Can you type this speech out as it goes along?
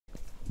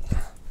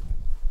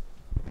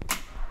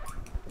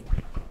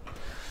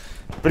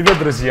Привет,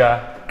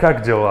 друзья!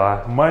 Как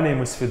дела? My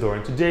name is Fedor,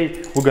 and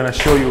today we're gonna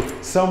show you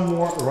some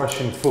more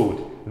Russian food.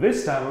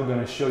 This time we're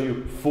gonna show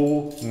you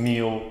full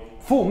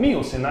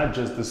meals and not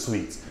just the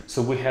sweets.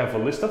 So we have a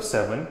list of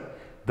 7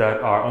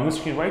 that are on the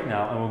screen right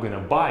now, and we're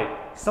gonna buy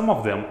some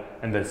of them,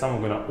 and then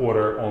some we're gonna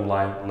order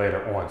online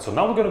later on. So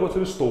now we're gonna go to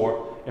the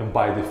store and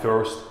buy the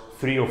first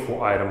 3 or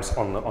 4 items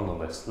on the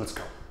list. Let's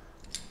go.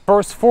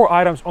 First 4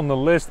 items on the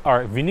list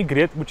are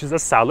vinaigrette, which is a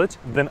salad,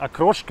 then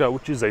okroshka,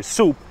 which is a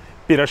soup,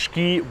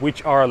 pirashki,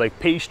 which are like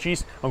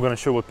pastries. I'm going to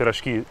show what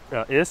pirashki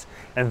is,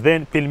 and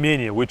then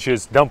pelmeni, which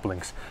is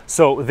dumplings.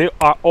 So they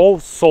are all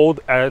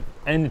sold at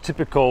any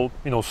typical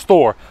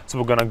store. So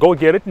we're going to go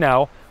get it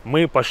now.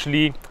 Мы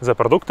пошли за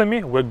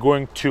продуктами. We're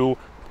going to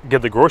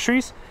get the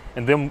groceries,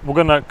 and then we're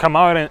going to come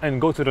out and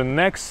go to the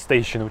next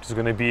station, which is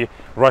going to be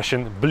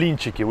Russian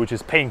blinchiki, which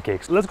is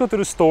pancakes. Let's go to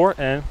the store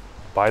and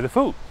buy the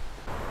food.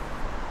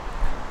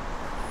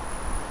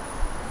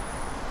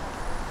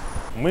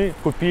 Мы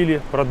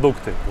купили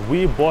продукты.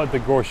 We bought the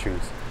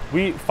groceries.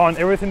 We found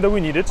everything that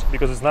we needed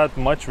because it's not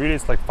much really,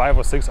 it's like 5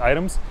 or 6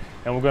 items,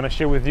 and we're gonna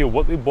share with you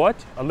what we bought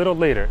a little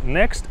later.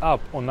 Next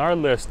up on our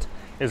list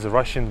is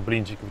Russian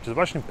blinchiki, which is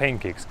Russian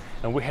pancakes,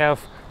 and we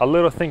have a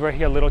little thing right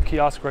here, a little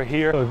kiosk right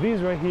here. So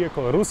these right here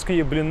called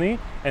Ruskие блины,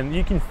 and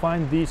you can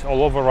find these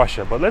all over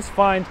Russia. But let's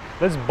buy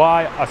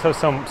ourselves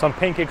some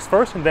pancakes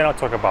first, and then I'll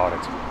talk about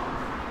it.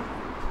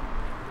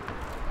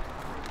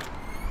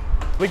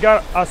 We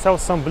got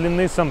ourselves some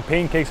blины, some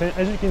pancakes, and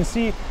as you can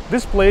see,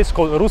 this place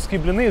called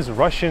Ruskие блины is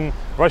Russian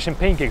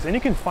pancakes, and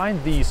you can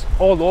find these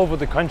all over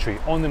the country,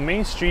 on the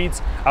main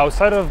streets,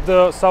 outside of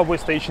the subway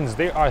stations.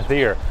 They are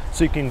there,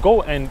 so you can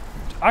go and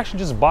actually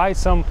just buy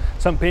some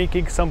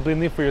pancakes, some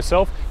blины for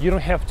yourself. You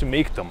don't have to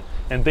make them,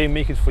 and they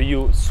make it for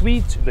you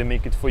sweet. They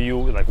make it for you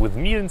like with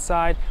meat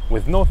inside,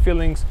 with no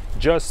fillings,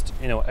 just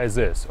as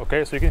is.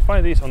 Okay, so you can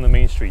find these on the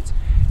main streets.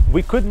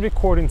 We couldn't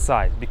record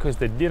inside because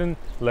they didn't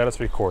let us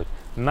record.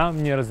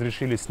 Нам не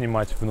разрешили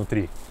снимать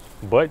внутри.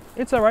 But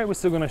it's alright, we're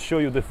still gonna show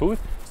you the food,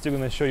 still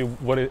gonna show you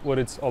what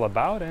it's all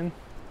about, and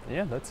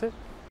yeah, that's it.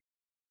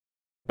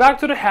 Back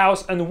to the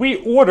house, and we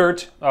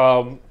ordered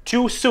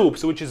 2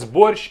 soups, which is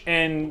borщ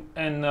and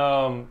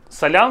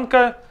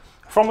solyanka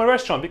from a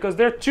restaurant, because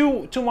they're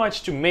too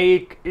much to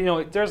make.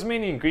 There's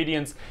many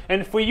ingredients,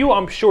 and for you,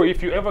 I'm sure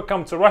if you ever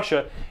come to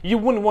Russia, you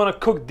wouldn't want to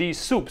cook these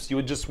soups. You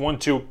would just want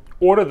to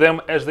order them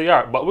as they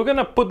are. But we're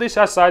gonna put this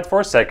aside for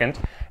a second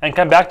and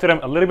come back to them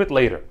a little bit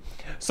later.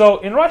 So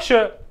in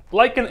Russia,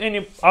 like in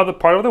any other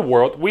part of the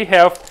world, we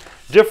have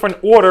different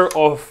order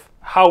of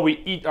how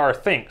we eat our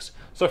things.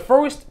 So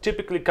first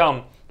typically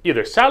come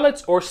either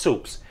salads or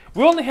soups.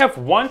 We only have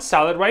one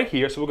salad right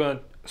here, so we're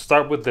gonna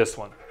start with this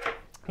one.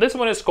 This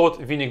one is called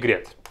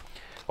vinaigrette.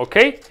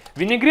 Okay,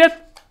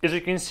 vinaigrette, as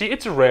you can see,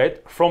 it's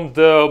red from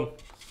the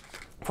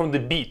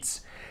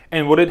beets,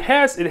 and what it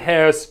has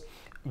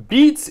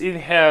beets, it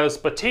has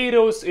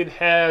potatoes, it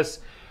has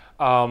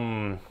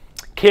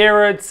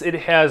carrots, it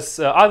has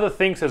other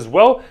things as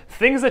well,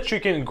 things that you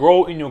can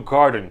grow in your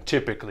garden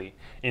typically,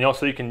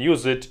 so you can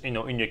use it in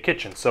your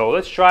kitchen. So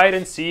let's try it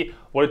and see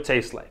what it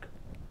tastes like.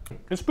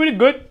 It's pretty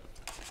good.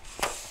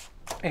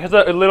 It has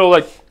a little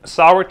like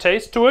sour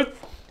taste to it,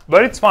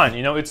 but it's fine.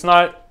 It's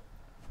not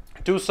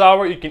too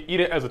sour. You can eat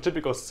it as a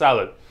typical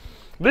salad.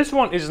 This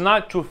one is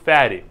not too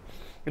fatty.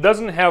 It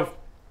doesn't have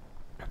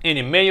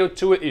any mayo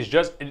to it. It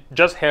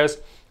just has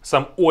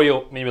some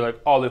oil, maybe like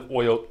olive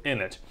oil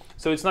in it.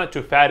 So it's not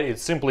too fatty.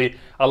 It's simply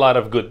a lot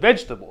of good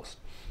vegetables.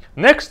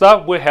 Next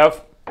up, we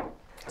have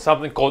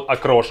something called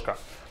okroshka.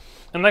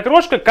 And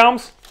okroshka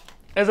comes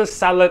as a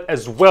salad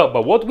as well.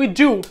 But what we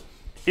do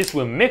is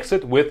we mix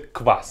it with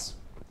kvass.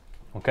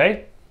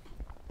 Okay?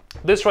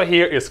 This right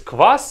here is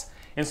kvass.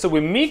 And so we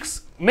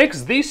mix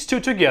these two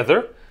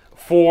together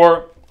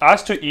for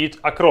us to eat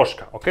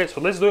okroshka. Okay,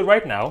 so let's do it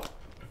right now.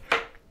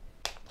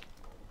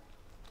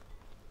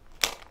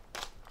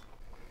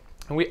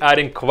 And we're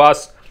adding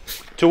kvass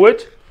to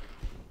it.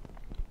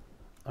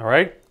 All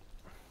right,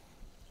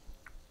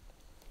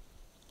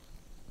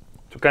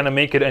 to kind of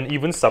make it an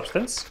even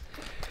substance,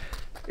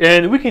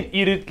 and we can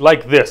eat it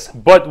like this.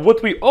 But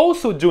what we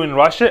also do in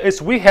Russia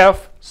is we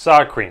have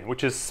sour cream,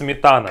 which is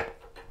smetana,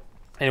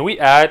 and we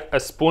add a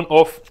spoon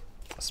of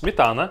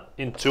smetana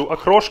into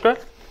okroshka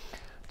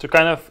to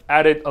kind of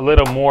add it a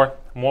little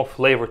more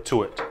flavor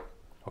to it.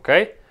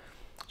 Okay,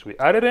 so we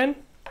add it in,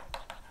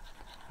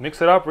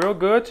 mix it up real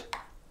good,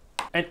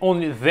 and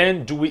only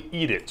then do we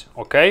eat it.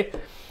 Okay,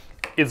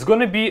 it's going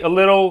to be a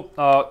little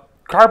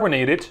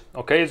carbonated.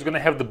 Okay, it's going to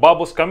have the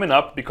bubbles coming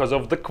up because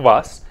of the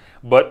kvass,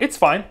 but it's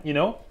fine.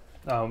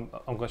 I'm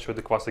going to show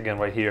the kvass again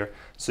right here,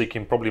 so you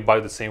can probably buy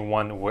the same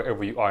one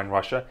wherever you are in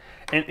Russia.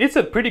 And it's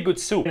a pretty good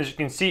soup. As you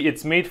can see,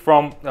 it's made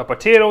from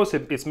potatoes,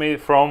 it's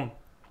made from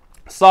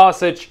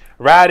sausage,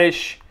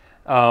 radish,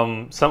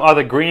 some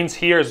other greens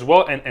here as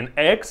well, and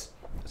eggs.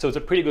 So it's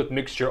a pretty good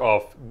mixture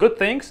of good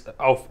things,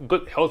 of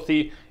good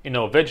healthy,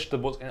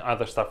 vegetables and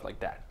other stuff like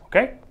that.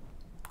 Okay,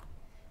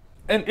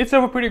 and it's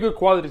of a pretty good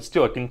quality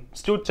still. I can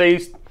still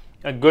taste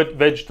a good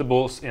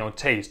vegetables,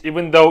 taste,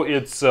 even though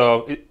it's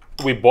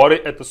we bought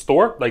it at the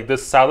store, like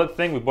this salad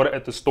thing, we bought it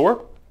at the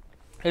store,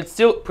 it's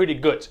still pretty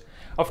good.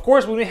 Of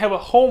course, when we have a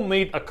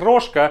homemade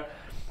окрошка,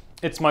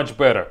 it's much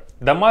better.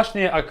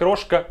 Домашняя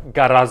окрошка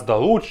гораздо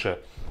лучше.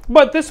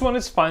 But this one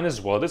is fine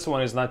as well. This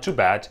one is not too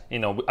bad. You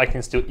know, I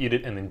can still eat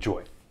it and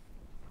enjoy.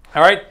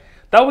 All right,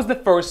 that was the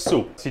first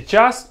soup.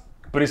 Сейчас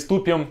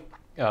приступим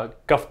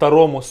ко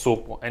второму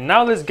супу. And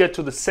now let's get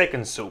to the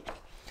second soup.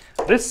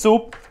 This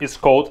soup is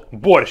called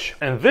борщ.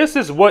 And this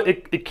is what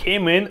it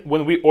came in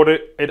when we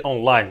ordered it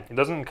online. It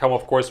doesn't come,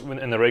 of course,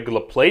 in a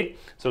regular plate.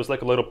 So it's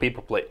like a little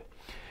paper plate.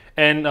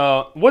 And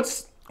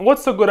what's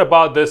so good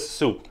about this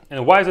soup?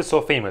 And why is it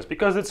so famous?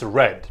 Because it's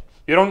red.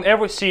 You don't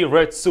ever see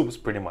red soups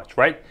pretty much,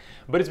 right?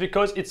 But it's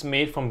because it's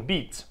made from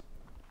beets.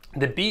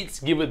 The beets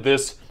give it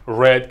this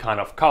red kind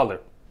of color.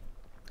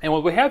 And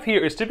what we have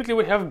here is typically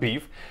we have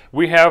beef,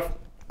 we have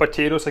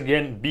potatoes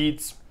again,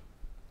 beets,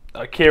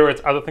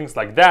 carrots, other things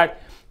like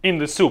that in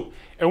the soup.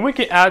 And we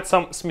can add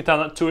some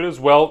smetana to it as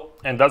well,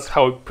 and that's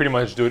how we pretty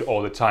much do it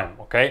all the time,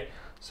 okay?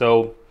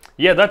 So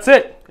yeah, that's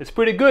it. It's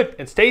pretty good,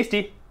 it's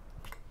tasty.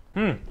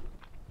 The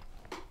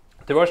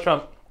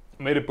restaurant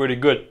made it pretty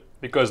good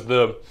because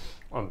the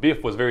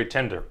beef was very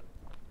tender.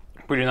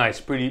 Pretty nice,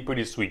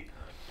 pretty sweet.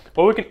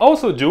 What we can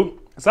also do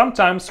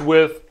sometimes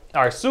with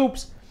our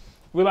soups,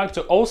 we like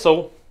to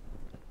also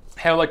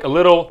have like a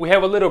little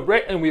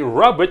bread and we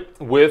rub it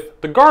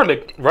with the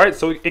garlic, right?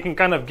 So it can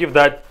kind of give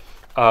that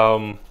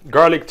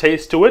garlic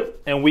taste to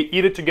it, and we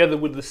eat it together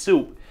with the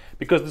soup.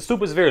 Because the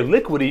soup is very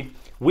liquidy,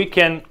 we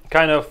can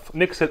kind of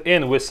mix it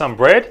in with some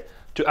bread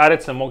to add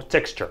it some more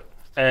texture.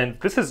 And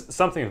this is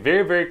something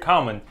very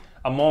common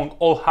among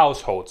all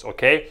households,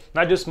 okay?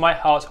 Not just my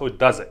household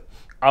does it.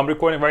 I'm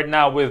recording right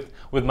now with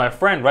my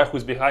friend, right,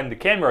 who's behind the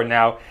camera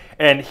now,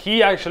 and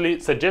he actually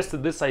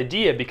suggested this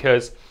idea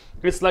because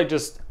it's like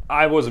just,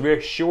 I was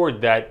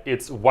reassured that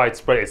it's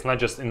widespread. It's not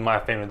just in my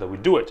family that we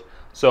do it.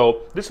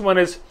 So this one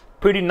is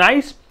pretty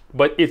nice,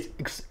 but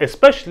it's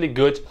especially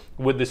good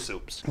with the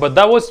soups. But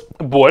that was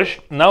борщ.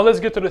 Now let's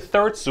get to the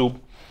third soup,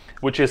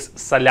 which is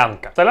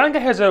солянка. Солянка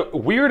has a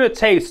weirder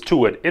taste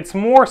to it. It's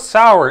more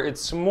sour,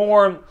 it's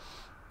more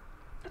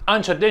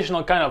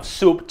untraditional kind of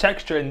soup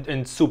texture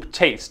and soup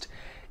taste.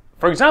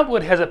 For example,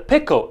 it has a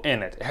pickle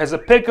in it. It has a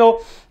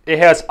pickle, it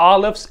has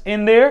olives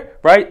in there,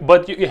 right?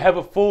 But you have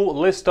a full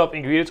list of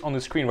ingredients on the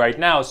screen right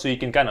now, so you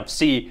can kind of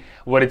see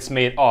what it's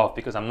made of,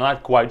 because I'm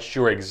not quite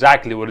sure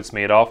exactly what it's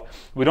made of.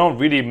 We don't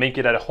really make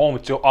it at home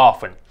too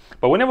often.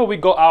 But whenever we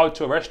go out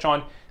to a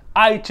restaurant,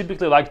 I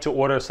typically like to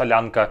order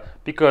солянка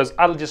because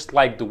I just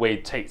like the way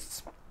it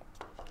tastes.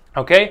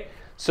 Okay?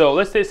 So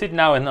let's taste it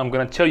now, and I'm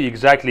gonna tell you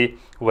exactly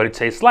what it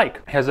tastes like.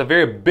 It has a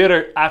very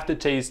bitter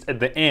aftertaste at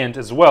the end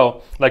as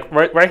well. Like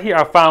right here,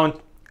 I found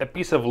a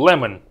piece of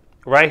lemon.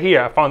 Right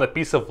here, I found a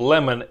piece of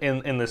lemon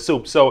in the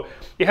soup. So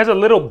it has a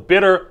little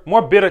bitter,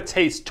 more bitter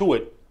taste to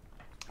it,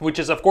 which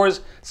is, of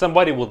course,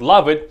 somebody would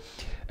love it.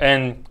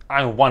 And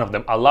I'm one of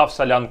them. I love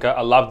солянка.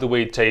 I love the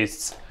way it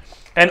tastes.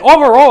 And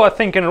overall, I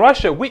think in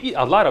Russia, we eat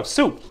a lot of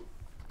soup.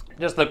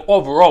 Just like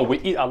overall, we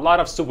eat a lot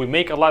of soup. We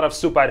make a lot of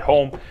soup at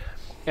home.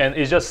 And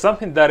it's just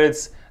something that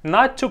it's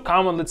not too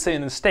common, let's say,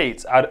 in the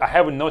States. I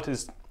haven't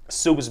noticed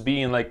soups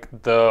being like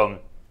the,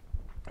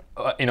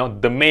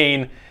 the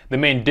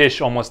main dish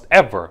almost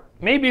ever.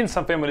 Maybe in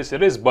some families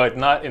it is, but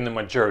not in the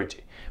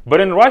majority. But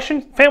in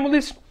Russian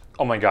families,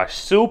 oh my gosh,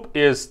 soup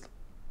is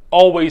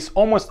almost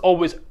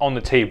always on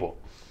the table.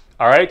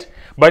 All right.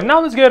 But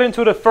now let's get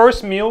into the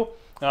first meal,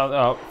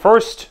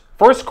 first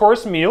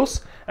course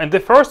meals, and the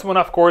first one,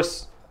 of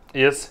course,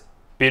 is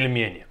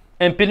пельмени.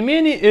 And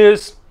пельмени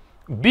is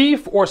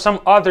beef or some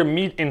other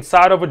meat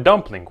inside of a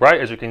dumpling, right?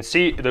 As you can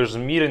see, there's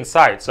meat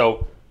inside.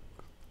 So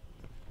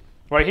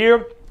right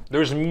here,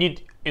 there's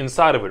meat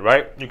inside of it,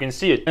 right? You can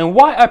see it. And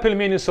why are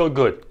пельмени so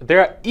good?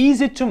 They're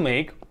easy to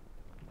make.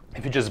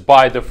 If you just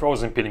buy the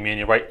frozen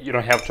пельмени, right? You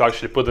don't have to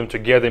actually put them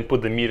together and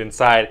put the meat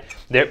inside.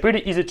 They're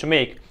pretty easy to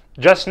make.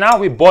 Just now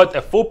we bought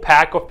a full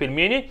pack of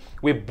пельмени.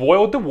 We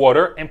boiled the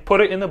water and put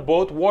it in the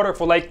boiled water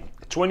for like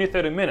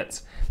 20-30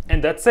 minutes.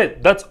 And that's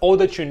it. That's all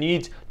that you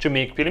need to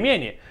make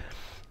пельмени.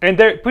 And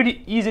they're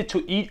pretty easy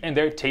to eat, and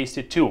they're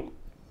tasty too.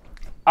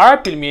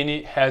 Our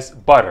пельмени has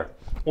butter.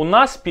 У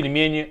нас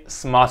пельмени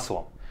с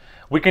маслом.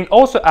 We can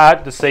also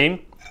add the same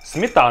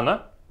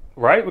smetana,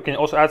 right? We can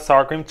also add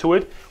sour cream to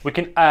it. We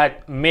can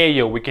add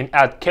mayo, we can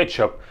add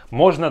ketchup.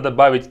 Можно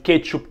добавить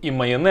кетчуп и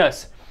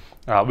майонез.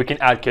 We can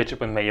add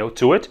ketchup and mayo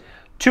to it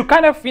to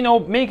kind of,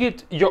 make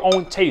it your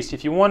own taste.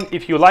 If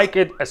you like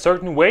it a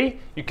certain way,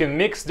 you can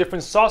mix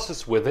different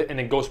sauces with it, and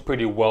it goes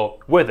pretty well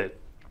with it.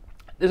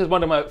 This is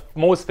one of my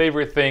most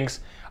favorite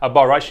things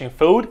about Russian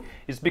food,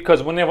 is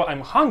because whenever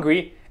I'm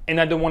hungry and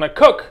I don't want to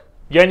cook,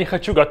 я не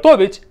хочу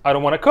готовить, I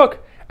don't want to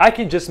cook, I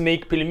can just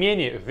make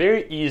пельмени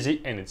very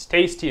easy, and it's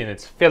tasty and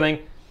it's filling,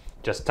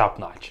 just top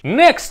notch.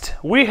 Next,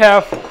 we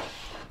have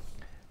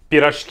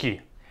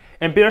пирожки.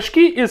 And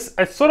пирожки is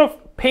a sort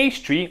of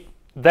pastry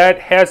that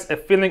has a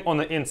filling on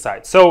the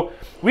inside. So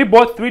we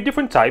bought 3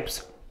 different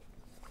types.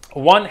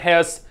 One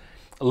has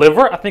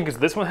liver. I think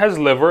this one has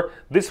liver.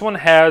 This one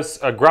has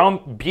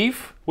ground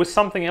beef with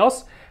something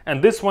else.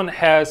 And this one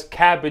has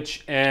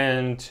cabbage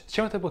and...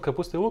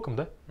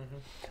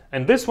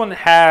 And this one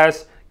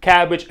has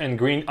cabbage and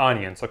green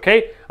onions,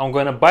 okay? I'm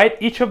gonna bite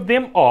each of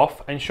them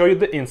off and show you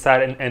the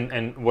inside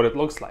and what it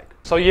looks like.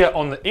 So yeah,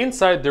 on the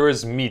inside there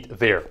is meat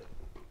there.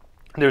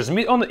 There's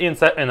meat on the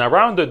inside, and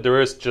around it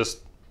there is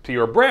just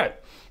pure bread.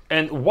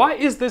 And why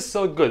is this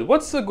so good?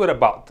 What's so good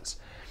about this?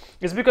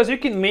 It's because you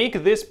can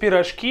make this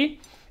pirashki,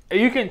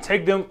 you can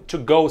take them to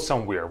go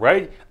somewhere,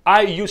 right?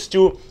 I used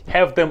to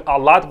have them a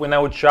lot when I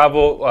would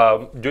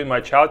travel during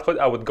my childhood.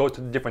 I would go to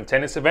different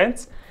tennis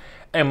events,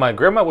 and my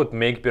grandma would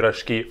make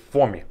pirashki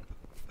for me.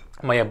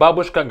 Моя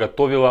бабушка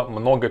готовила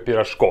много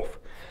пирожков.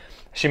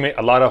 She made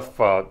a lot of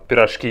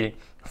pirashki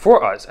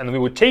for us, and we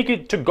would take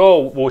it to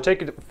go. We'll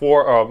take it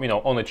for you know,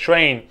 on a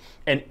train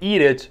and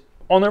eat it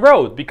on the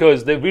road,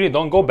 because they really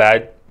don't go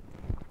bad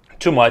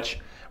too much,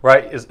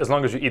 right? As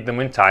long as you eat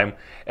them in time,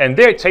 and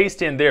they're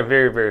tasty and they're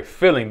very, very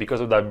filling because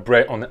of that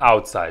bread on the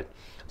outside.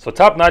 So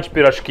top-notch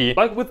pirashki.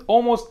 Like with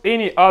almost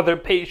any other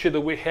pastry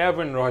that we have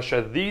in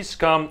Russia, these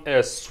come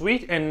as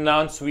sweet and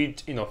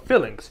non-sweet, you know,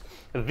 fillings.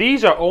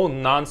 These are all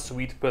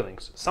non-sweet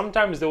fillings.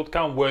 Sometimes they would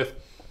come with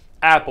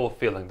apple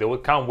filling. They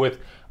would come with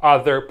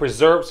other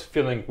preserves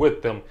filling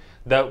with them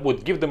that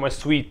would give them a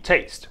sweet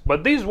taste.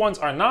 But these ones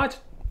are not.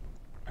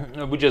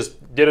 We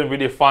just didn't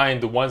really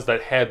find the ones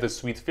that had the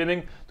sweet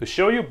filling to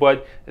show you,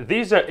 but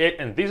these are it,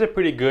 and these are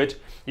pretty good.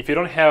 If you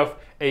don't have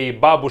a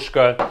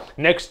babushka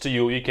next to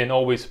you, you can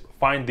always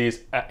find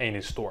these at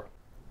any store.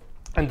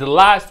 And the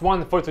last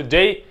one for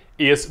today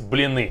is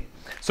blini.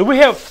 So we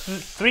have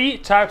three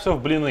types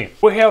of blini.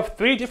 We have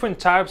three different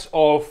types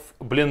of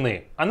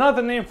blini.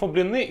 Another name for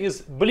blini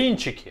is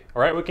blinchiki.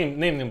 All right, we can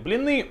name them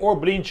blini or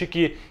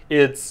blinchiki.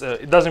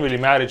 It doesn't really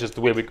matter, just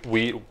the way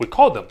we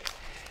call them.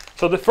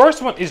 So the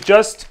first one is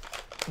just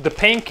the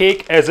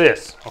pancake as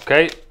is.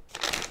 Okay,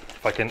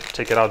 if I can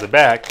take it out of the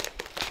bag,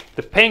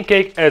 the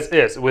pancake as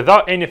is,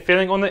 without any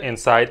filling on the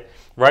inside.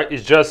 Right,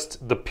 it's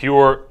just the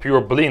pure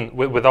blin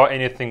without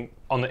anything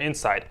on the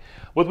inside.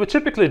 What we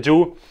typically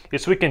do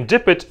is we can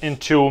dip it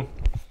into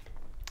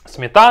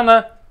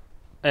smetana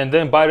and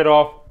then bite it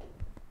off,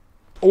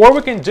 or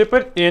we can dip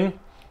it in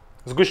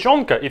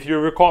zgushonka. If you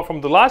recall from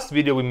the last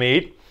video we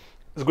made,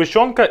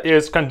 zgushonka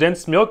is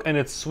condensed milk and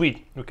it's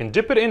sweet. We can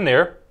dip it in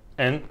there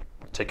and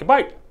take a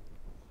bite.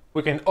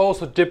 We can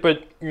also dip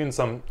it in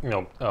some, you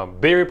know,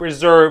 berry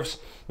preserves.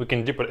 We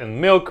can dip it in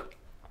milk.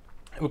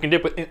 We can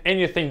dip it in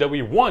anything that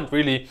we want,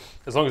 really,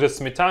 as long as it's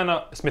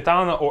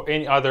smetana or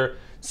any other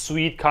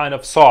sweet kind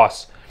of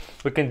sauce.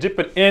 We can dip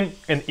it in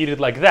and eat it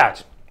like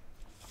that.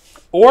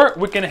 Or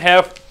we can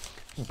have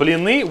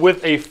blini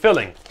with a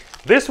filling.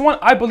 This one,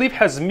 I believe,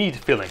 has meat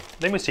filling.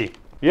 Let me see.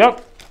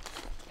 Yep,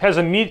 has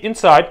a meat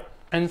inside.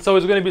 And so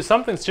it's going to be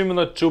something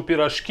similar to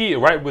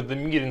pirashki, right, with the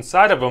meat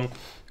inside of them.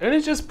 And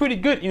it's just pretty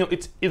good. You know,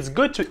 it's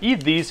good to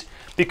eat these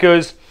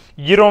because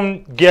you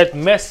don't get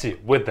messy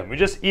with them. You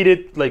just eat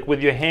it like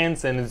with your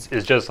hands, and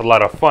it's just a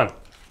lot of fun.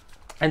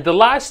 And the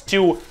last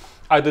two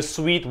are the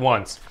sweet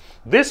ones.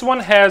 This one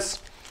has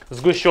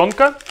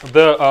zgushonka,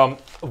 the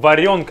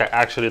varionka,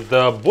 actually,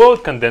 the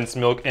boiled condensed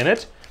milk in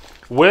it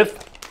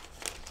with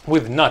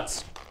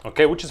nuts,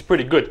 okay, which is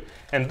pretty good.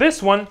 And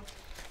this one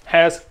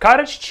has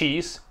cottage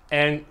cheese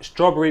and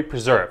strawberry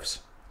preserves.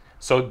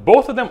 So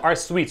both of them are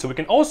sweet. So we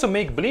can also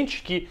make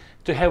blinchiki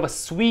to have a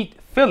sweet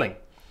filling,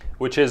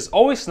 which is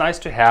always nice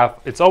to have.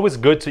 It's always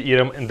good to eat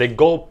them, and they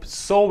go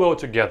so well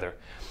together.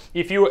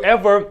 If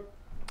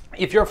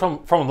you're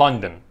from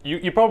London,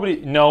 you probably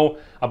know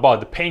about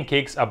the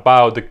pancakes,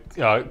 about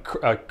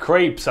the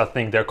crepes, I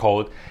think they're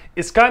called.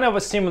 It's kind of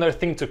a similar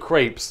thing to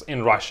crepes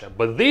in Russia,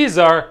 but these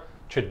are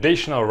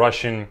traditional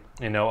Russian,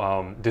 you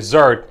know,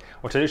 dessert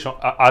or traditional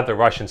other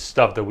Russian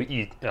stuff that we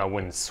eat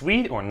when it's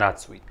sweet or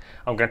not sweet.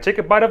 I'm gonna take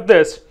a bite of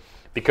this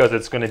because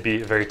it's gonna be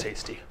very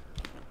tasty.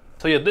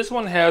 So yeah, this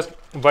one has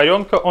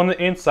varionka on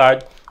the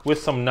inside with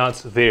some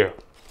nuts there.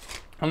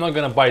 I'm not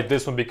gonna bite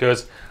this one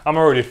because I'm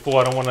already full.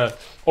 I don't wanna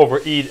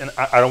overeat, and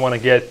I don't wanna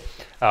get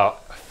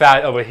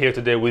fat over here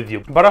today with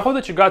you. But I hope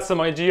that you got some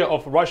idea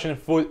of Russian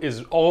food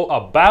is all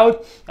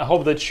about. I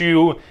hope that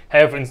you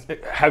have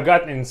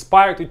gotten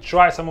inspired to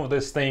try some of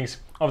these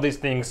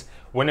things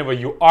whenever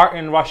you are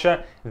in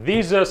Russia.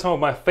 These are some of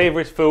my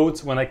favorite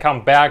foods when I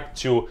come back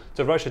to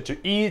Russia to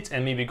eat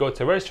and maybe go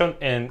to a restaurant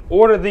and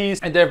order these,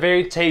 and they're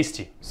very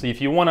tasty. So if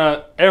you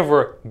wanna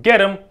ever get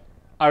them,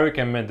 I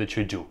recommend that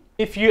you do.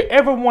 If you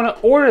ever want to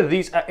order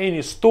these at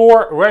any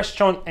store,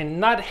 restaurant,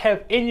 and not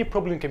have any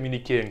problem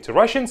communicating to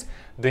Russians,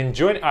 then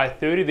join our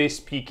 30-day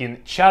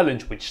speaking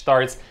challenge, which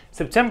starts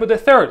September the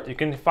 3rd. You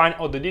can find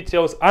all the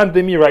details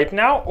under me right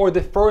now or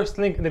the first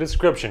link in the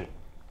description.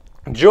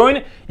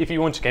 Join if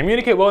you want to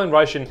communicate well in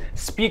Russian,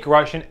 speak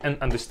Russian, and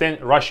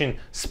understand Russian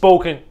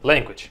spoken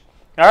language.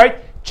 All right,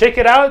 check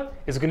it out.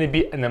 It's going to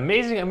be an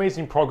amazing,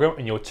 amazing program,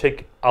 and you'll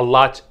take a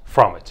lot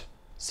from it.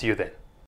 See you then.